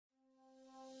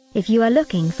If you are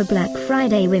looking for Black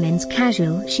Friday women's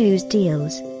casual shoes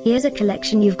deals, here's a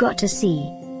collection you've got to see.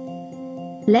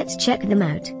 Let's check them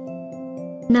out.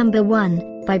 Number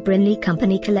 1, by Brinley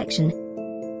Company Collection.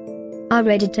 Our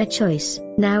editor choice,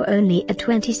 now only at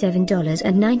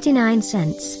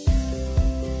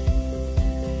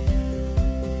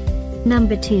 $27.99.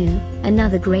 Number 2,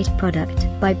 another great product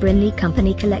by Brinley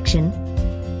Company Collection.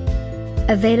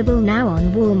 Available now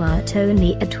on Walmart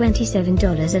only at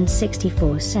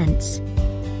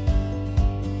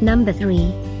 $27.64. Number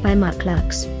 3, by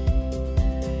Clog.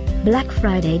 Black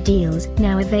Friday deals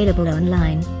now available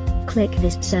online. Click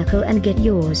this circle and get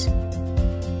yours.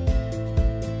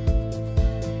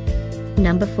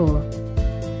 Number 4.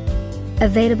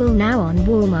 Available now on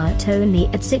Walmart only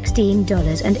at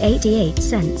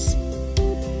 $16.88.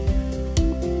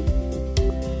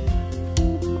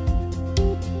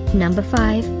 Number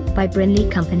 5, by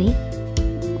Brinley Company.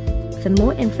 For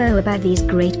more info about these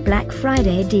great Black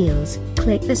Friday deals,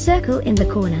 click the circle in the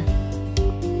corner.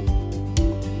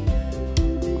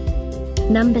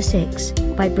 Number 6,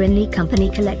 by Brinley Company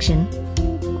Collection.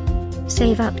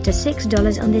 Save up to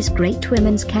 $6 on this great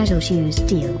women's casual shoes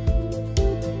deal.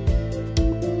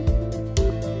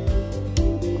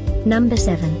 Number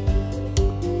 7.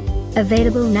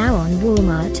 Available now on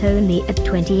Walmart only at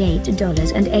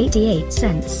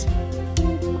 $28.88.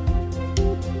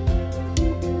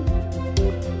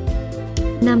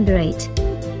 Number 8.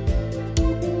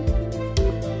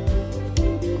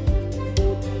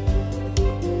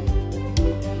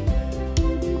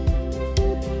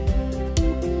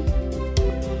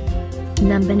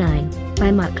 Number 9,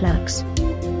 by Clog.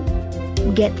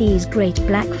 Get these great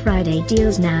Black Friday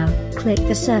deals now. Click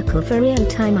the circle for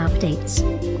real-time updates.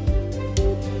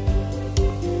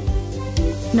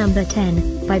 Number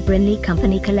 10, by Brinley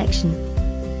Company Collection.